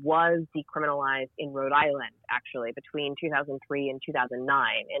prostitution was decriminalized in Rhode Island, actually, between 2003 and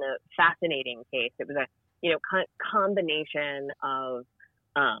 2009 in a fascinating case. It was a combination of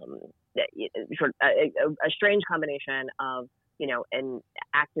a strange combination of an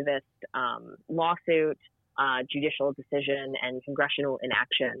activist lawsuit, judicial decision, and congressional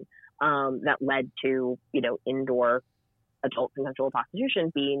inaction that led to indoor adult consensual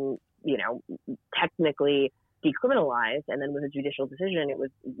prostitution being technically decriminalized, and then with a judicial decision, it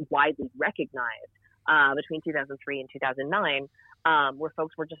was widely recognized between 2003 and 2009, where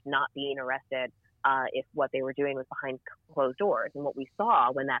folks were just not being arrested if what they were doing was behind closed doors. And what we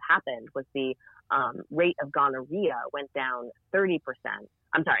saw when that happened was the rate of gonorrhea went down 30%.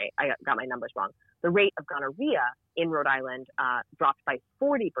 I'm sorry, I got my numbers wrong. The rate of gonorrhea in Rhode Island dropped by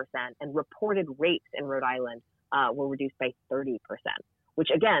 40%, and reported rapes in Rhode Island were reduced by 30%. Which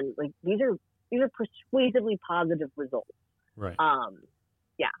again, these are persuasively positive results. Right.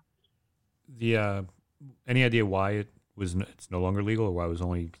 Yeah. The any idea why it's no longer legal, or why it was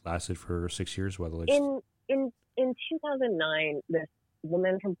only lasted for 6 years? In 2009, this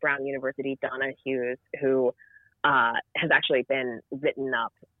woman from Brown University, Donna Hughes, who has actually been written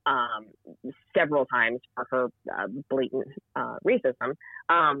up several times for her blatant racism,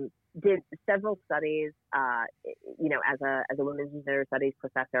 did several studies, as a women's gender studies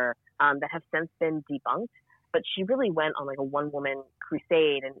professor, that have since been debunked. But she really went on like a one-woman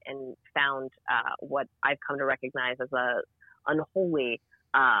crusade and found what I've come to recognize as a unholy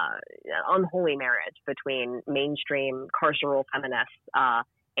marriage between mainstream carceral feminists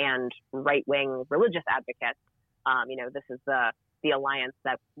and right-wing religious advocates. This is the alliance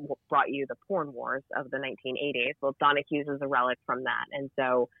that brought you the porn wars of the 1980s. Well, Donna Hughes is a relic from that. And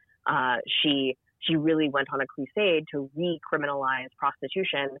so she really went on a crusade to recriminalize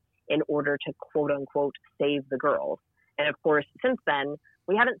prostitution in order to, quote unquote, save the girls. And of course, since then,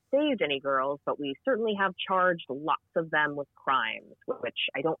 we haven't saved any girls, but we certainly have charged lots of them with crimes, which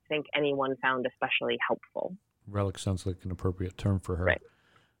I don't think anyone found especially helpful. Relic sounds like an appropriate term for her. Right.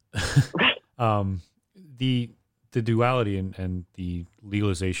 The duality and the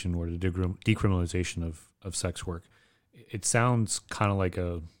legalization or the decriminalization of sex work, it sounds kind of like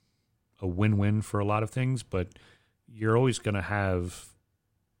a win-win for a lot of things, but you're always going to have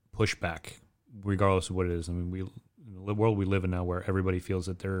pushback regardless of what it is. I mean, in the world we live in now where everybody feels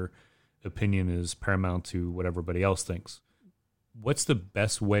that their opinion is paramount to what everybody else thinks. What's the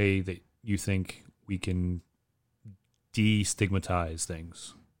best way that you think we can destigmatize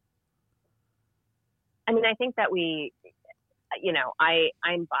things? I mean, I think that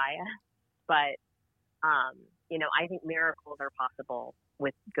I'm biased, but, I think miracles are possible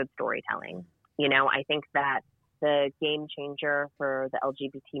with good storytelling. I think that the game changer for the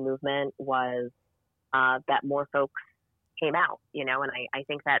LGBT movement was that more folks came out, and I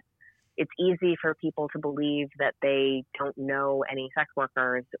think that it's easy for people to believe that they don't know any sex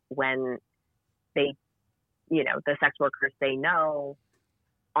workers when they, the sex workers they know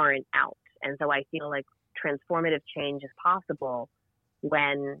aren't out. And so I feel like transformative change is possible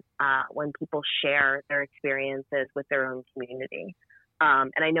when people share their experiences with their own community.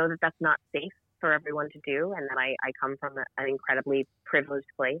 And I know that that's not safe for everyone to do, and that I come from an incredibly privileged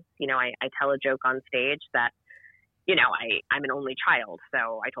place. I tell a joke on stage that, I'm an only child,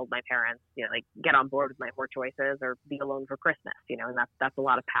 so I told my parents, get on board with my 4 choices or be alone for Christmas, and that's a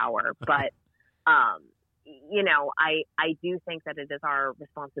lot of power. But, I do think that it is our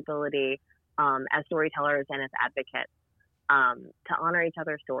responsibility as storytellers and as advocates to honor each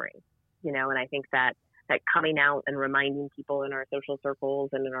other's stories, and I think that coming out and reminding people in our social circles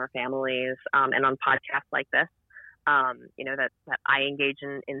and in our families and on podcasts like this, that I engage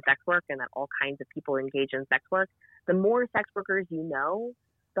in sex work and that all kinds of people engage in sex work, the more sex workers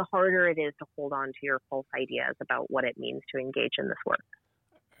the harder it is to hold on to your false ideas about what it means to engage in this work.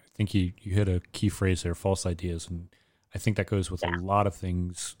 I think you hit a key phrase there, false ideas. And I think that goes with a lot of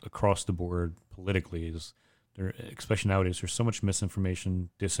things across the board politically, especially nowadays. There's so much misinformation,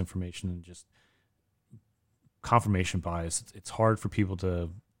 disinformation, and just confirmation bias. It's hard for people to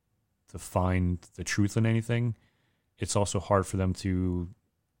find the truth in anything. It's also hard for them to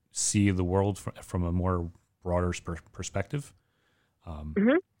see the world from a more broader perspective.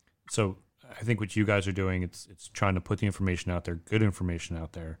 So I think what you guys are doing, it's trying to put the information out there, good information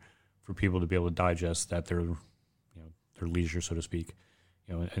out there, for people to be able to digest at their leisure, so to speak,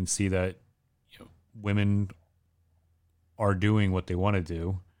 and see that women are doing what they want to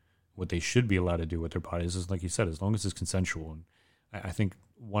do, what they should be allowed to do with their bodies, is like you said, as long as it's consensual. And I think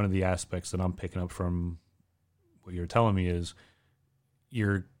one of the aspects that I'm picking up from what you're telling me is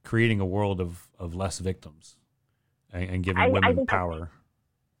you're creating a world of less victims and giving women power.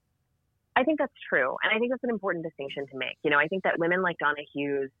 I think that's true. And I think that's an important distinction to make. I think that women like Donna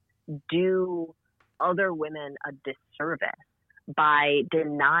Hughes do other women a disservice by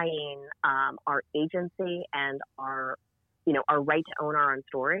denying our agency and our right to own our own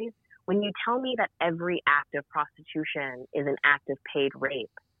stories. When you tell me that every act of prostitution is an act of paid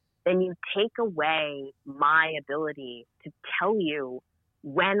rape, then you take away my ability to tell you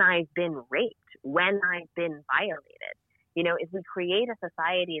when I've been raped, when I've been violated. If we create a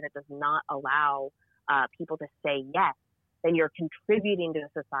society that does not allow people to say yes, then you're contributing to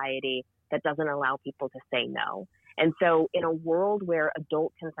a society that doesn't allow people to say no. And so in a world where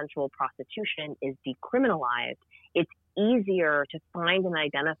adult consensual prostitution is decriminalized, it's easier to find and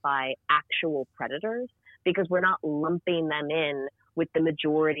identify actual predators because we're not lumping them in with the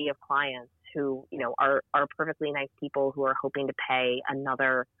majority of clients who, are perfectly nice people who are hoping to pay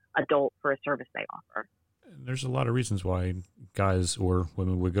another adult for a service they offer. There's a lot of reasons why guys or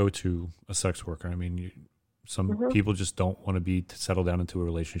women would go to a sex worker. I mean, some people just don't want to be settled down into a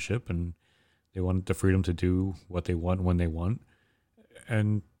relationship, and they want the freedom to do what they want when they want.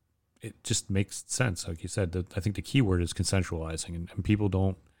 And it just makes sense. Like you said, I think the key word is consensualizing, and people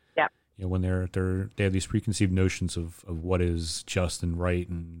don't, when they have these preconceived notions of what is just and right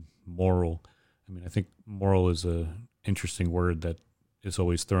and moral. I mean, I think moral is a interesting word that is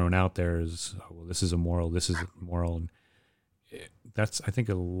always thrown out there as, oh, well, this is immoral, this is immoral. And that's, I think,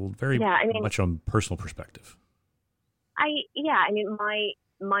 very much on personal perspective.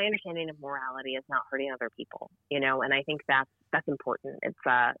 My understanding of morality is not hurting other people, and I think that's important. It's,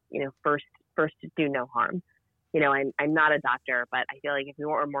 first do no harm. I'm not a doctor, but I feel like if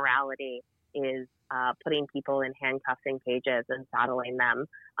your morality is putting people in handcuffs and cages and saddling them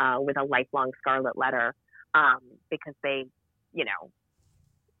with a lifelong scarlet letter because they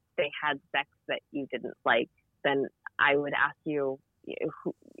had sex that you didn't like, then I would ask you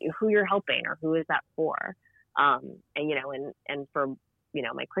who you're helping or who is that for? And for,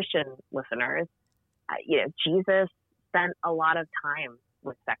 my Christian listeners, Jesus spent a lot of time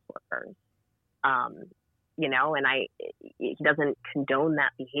with sex workers, and he doesn't condone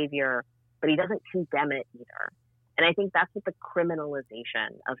that behavior, but he doesn't condemn it either. And I think that's what the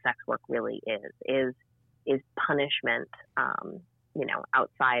criminalization of sex work really is punishment,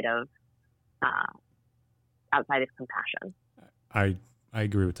 outside of compassion. I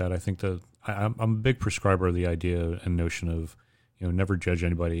agree with that. I think that I'm a big prescriber of the idea and notion of, never judge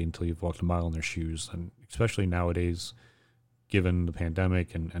anybody until you've walked a mile in their shoes. And especially nowadays, given the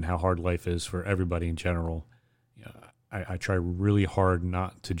pandemic and how hard life is for everybody in general, I try really hard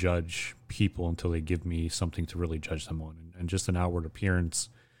not to judge people until they give me something to really judge them on. And just an outward appearance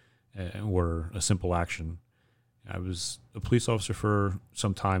or a simple action. I was a police officer for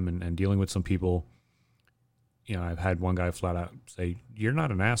some time and dealing with some people. I've had one guy flat out say, "You're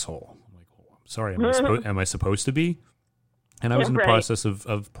not an asshole." I'm like, "Oh, I'm sorry. Am I supposed to be?" And I was in the process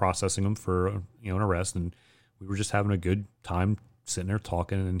of processing him for an arrest, and we were just having a good time sitting there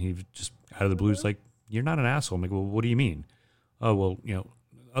talking, and he just out of the blue was like, "You're not an asshole." I'm like, "Well, what do you mean?" "Oh, well,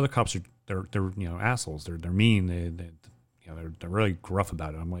 other cops are they're assholes. They're mean. They're really gruff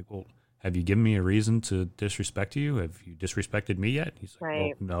about it." I'm like, "Well, have you given me a reason to disrespect you? Have you disrespected me yet?" He's like,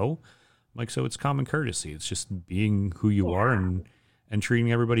 "Well, no." I'm like, "So it's common courtesy. It's just being who you are and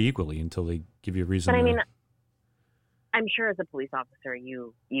treating everybody equally until they give you a reason." But I'm sure as a police officer,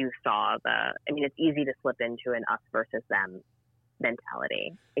 you saw it's easy to slip into an us versus them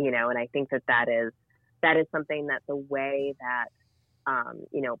mentality, and I think that is something that the way that,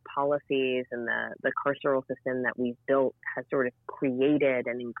 policies and the carceral system that we've built has sort of created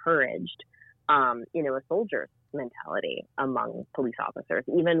and encouraged, a soldier's mentality among police officers,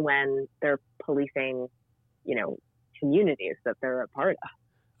 even when they're policing, communities that they're a part of.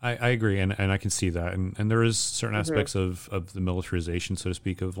 I agree, and I can see that, and there is certain aspects of the militarization, so to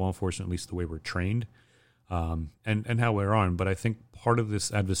speak, of law enforcement, at least the way we're trained, and how we're on. But I think part of this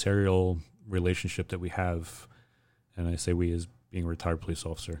adversarial relationship that we have, and I say we as being a retired police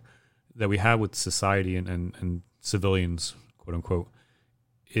officer, that we have with society and civilians, quote unquote,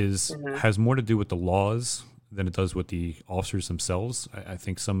 has more to do with the laws than it does with the officers themselves. I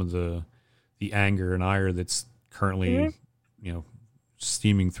think some of the anger and ire that's currently,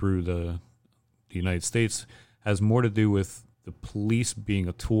 steaming through the United States has more to do with the police being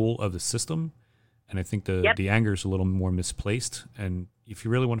a tool of the system. And I think the anger is a little more misplaced. And if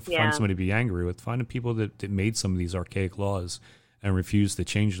you really want to find somebody to be angry with, find the people that made some of these archaic laws and refuse to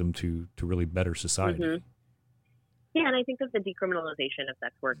change them to really better society. Yeah, and I think that the decriminalization of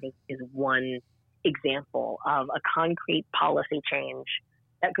sex work is one example of a concrete policy change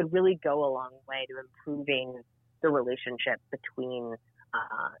that could really go a long way to improving the relationship between,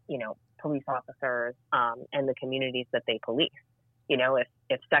 police officers and the communities that they police.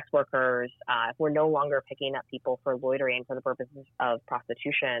 If sex workers, if we're no longer picking up people for loitering for the purposes of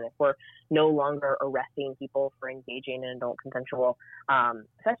prostitution, if we're no longer arresting people for engaging in adult consensual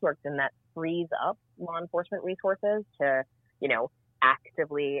sex work, then that frees up law enforcement resources to,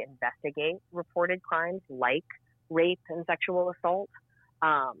 actively investigate reported crimes like rape and sexual assault,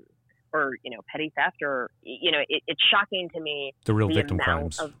 or, petty theft, or, it's shocking to me. The real victim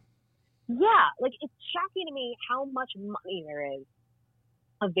crimes. It's shocking to me how much money there is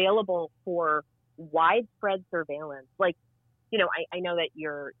available for widespread surveillance. I know that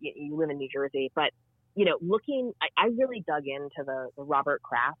you live in New Jersey, but, I really dug into the Robert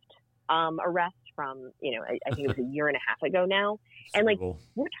Kraft arrest from, I think it was a year and a half ago now. And we're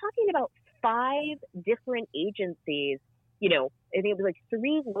talking about 5 different agencies, I think it was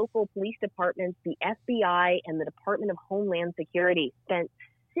 3 local police departments, the FBI and the Department of Homeland Security spent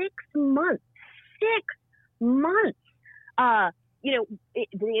 6 months,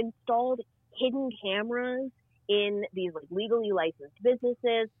 they installed hidden cameras in these legally licensed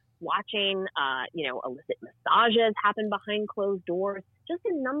businesses, watching, illicit massages happen behind closed doors, just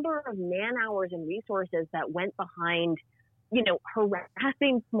a number of man hours and resources that went behind,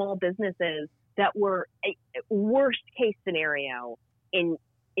 harassing small businesses that were a worst case scenario,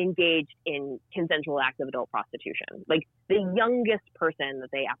 engaged in consensual acts of adult prostitution. Like, the youngest person that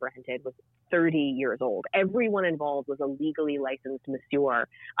they apprehended was 30 years old. Everyone involved was a legally licensed masseur.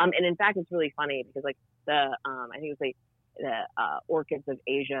 And in fact, it's really funny because, like, I think it was like the Orchids of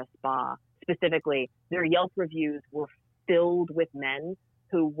Asia Spa specifically, their Yelp reviews were filled with men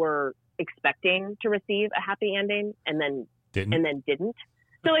who were expecting to receive a happy ending and then didn't.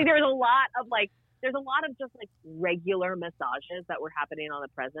 So, like, there's a lot of just like regular massages that were happening on the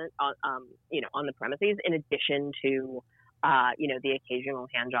premises, in addition to the occasional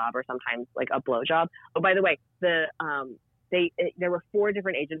hand job or sometimes like a blow job. Oh, by the way, there were 4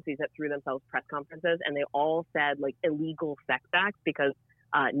 different agencies that threw themselves press conferences, and they all said like illegal sex acts because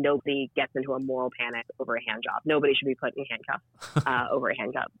nobody gets into a moral panic over a hand job. Nobody should be put in handcuffs over a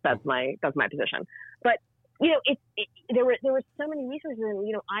hand job. That's my position. But there were so many resources,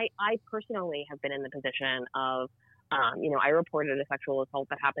 and I personally have been in the position of I reported a sexual assault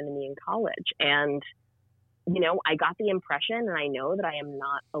that happened to me in college, and I got the impression, and I know that I am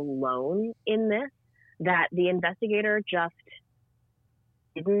not alone in this, that the investigator just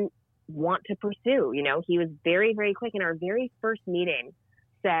didn't want to pursue. He was very, very quick. In our very first meeting,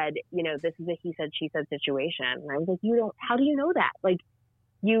 said, this is a he said, she said situation. And I was like, how do you know that? Like,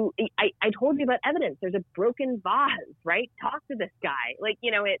 I told you about evidence. There's a broken vase, right? Talk to this guy. Like,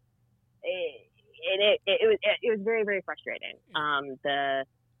 it was very, very frustrating. The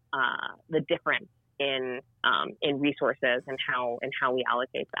difference in resources and how we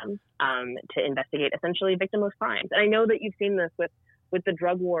allocate them to investigate essentially victimless crimes. And I know that you've seen this with the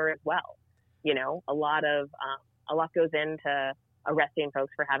drug war as well. A lot goes into arresting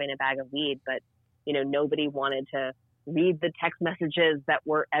folks for having a bag of weed, but nobody wanted to read the text messages that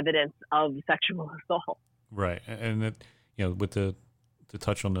were evidence of sexual assault. Right. And that, with the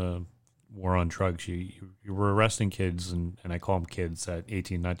touch on the war on drugs, you were arresting kids, and I call them kids at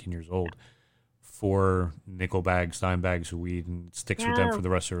 18, 19 years old, for nickel bags, dime bags of weed, and it sticks with them for the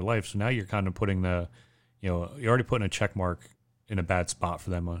rest of their life. So now you're kind of putting you're already putting a check mark in a bad spot for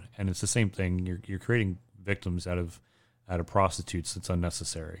them. And it's the same thing. You're creating victims out of prostitutes that's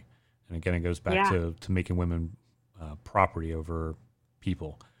unnecessary. And again, it goes back to making women property over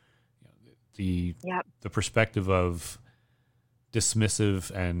people. The perspective of dismissive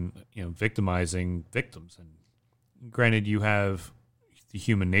and victimizing victims. And granted, you have the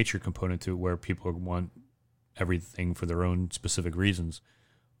human nature component to it, where people want everything for their own specific reasons.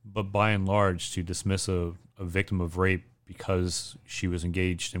 But by and large, to dismiss a victim of rape because she was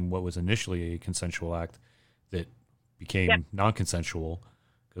engaged in what was initially a consensual act that became non-consensual,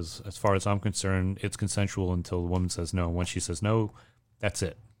 because as far as I'm concerned, it's consensual until the woman says no. Once she says no, that's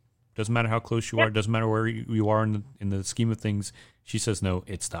it. Doesn't matter how close you are. Doesn't matter where you are in the scheme of things. She says no,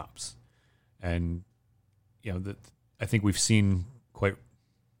 it stops. And I think we've seen quite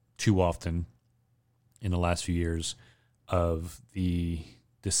too often in the last few years of the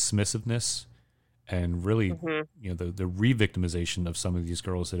dismissiveness and really the re-victimization of some of these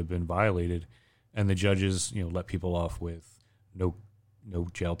girls that have been violated, and the judges let people off with no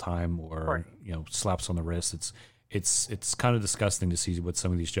jail time or slaps on the wrist. It's kind of disgusting to see what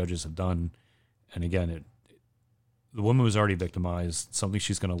some of these judges have done. And again, the woman was already victimized, something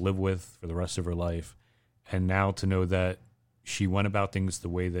she's going to live with for the rest of her life. And now to know that she went about things the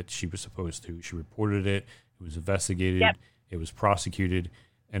way that she was supposed to. She reported it. It was investigated. It was prosecuted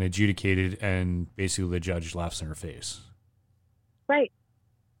and adjudicated. And basically the judge laughs in her face. Right.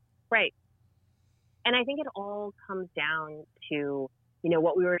 And I think it all comes down to,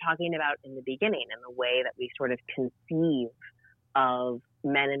 what we were talking about in the beginning, and the way that we sort of conceive of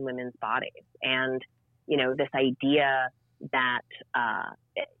men and women's bodies. And, this idea that,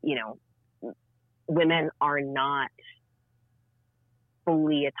 women are not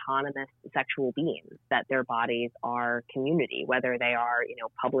fully autonomous sexual beings, that their bodies are community, whether they are,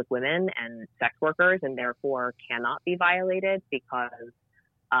 public women and sex workers, and therefore cannot be violated because,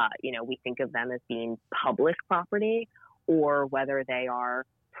 we think of them as being public property, or whether they are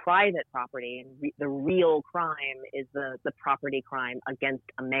private property, and the real crime is the property crime against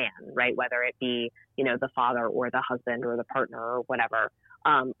a man, right? Whether it be, the father or the husband or the partner or whatever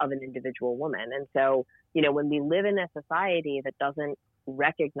of an individual woman. And so, when we live in a society that doesn't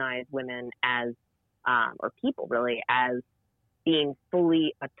recognize women as, or people really, as being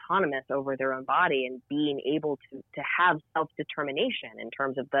fully autonomous over their own body and being able to have self-determination in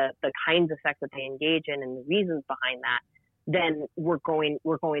terms of the kinds of sex that they engage in and the reasons behind that, then we're going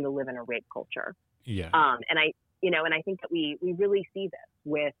to live in a rape culture. Yeah. And I think that we really see this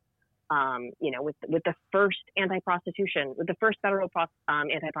with the first with the first federal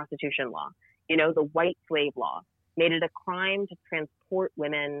anti-prostitution law, the white slave law. made it a crime to transport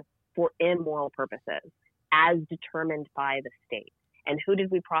women for immoral purposes as determined by the state. And who did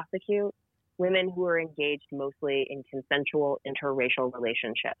we prosecute? Women who were engaged mostly in consensual interracial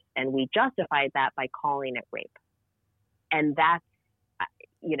relationships. And we justified that by calling it rape. And that's,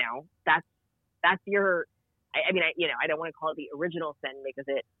 you know, that's your, I don't want to call it the original sin because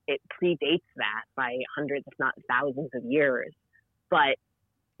it predates that by hundreds, if not thousands of years. But,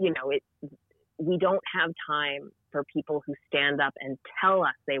 you know, we don't have time for people who stand up and tell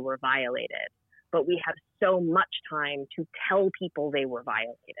us they were violated, but we have so much time to tell people they were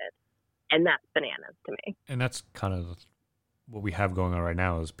violated. And that's bananas to me. And that's kind of what we have going on right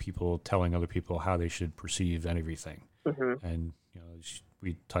now is people telling other people how they should perceive everything. Mm-hmm. And, you know,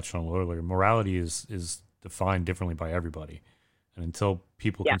 we touched on it earlier, morality is defined differently by everybody. And until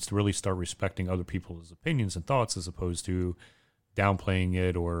people can really start respecting other people's opinions and thoughts as opposed to downplaying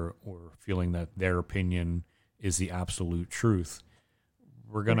it or feeling that their opinion is the absolute truth,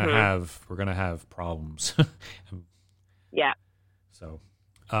 we're gonna have problems. Yeah. So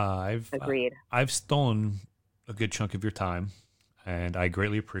I've stolen a good chunk of your time, and I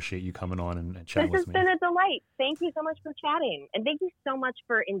greatly appreciate you coming on and chatting with me. This has been a delight. Thank you so much for chatting, and thank you so much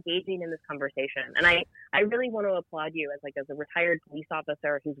for engaging in this conversation. And I really want to applaud you as a retired police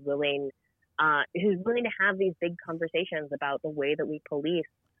officer who's willing to have these big conversations about the way that we police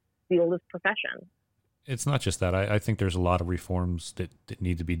the oldest profession. It's not just that. I think there's a lot of reforms that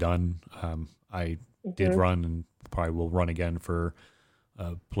need to be done. I did run and probably will run again for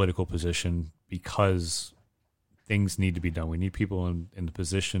a political position because things need to be done. We need people in the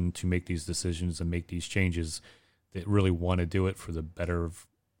position to make these decisions and make these changes that really want to do it for the better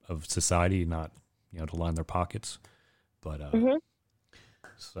of society, not, you know, to line their pockets. But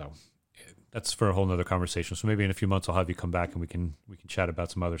so that's for a whole nother conversation. So maybe in a few months I'll have you come back and we can chat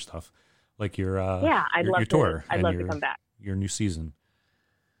about some other stuff. Like your I'd love to come back. Your new season.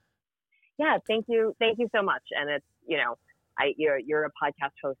 Yeah, thank you so much. And it's, you know, you're a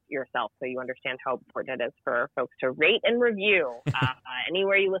podcast host yourself, so you understand how important it is for folks to rate and review.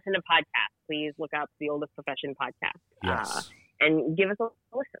 Anywhere you listen to podcasts, please look up the Oldest Profession podcast. Yes. And give us a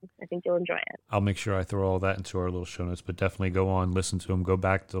listen. I think you'll enjoy it. I'll make sure I throw all that into our little show notes, but definitely go on, listen to them, go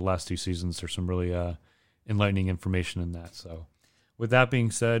back to the last 2 seasons. There's some really enlightening information in that. So with that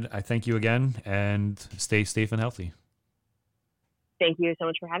being said, I thank you again and stay safe and healthy. Thank you so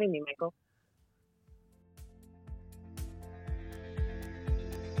much for having me, Michael.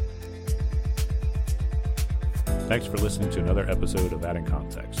 Thanks for listening to another episode of Adding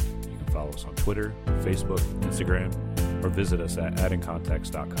Context. You can follow us on Twitter, Facebook, Instagram, or visit us at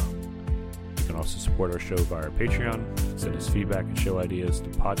addingcontext.com. You can also support our show via our Patreon, send us feedback and show ideas to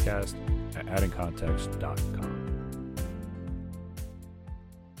podcast@addingcontext.com.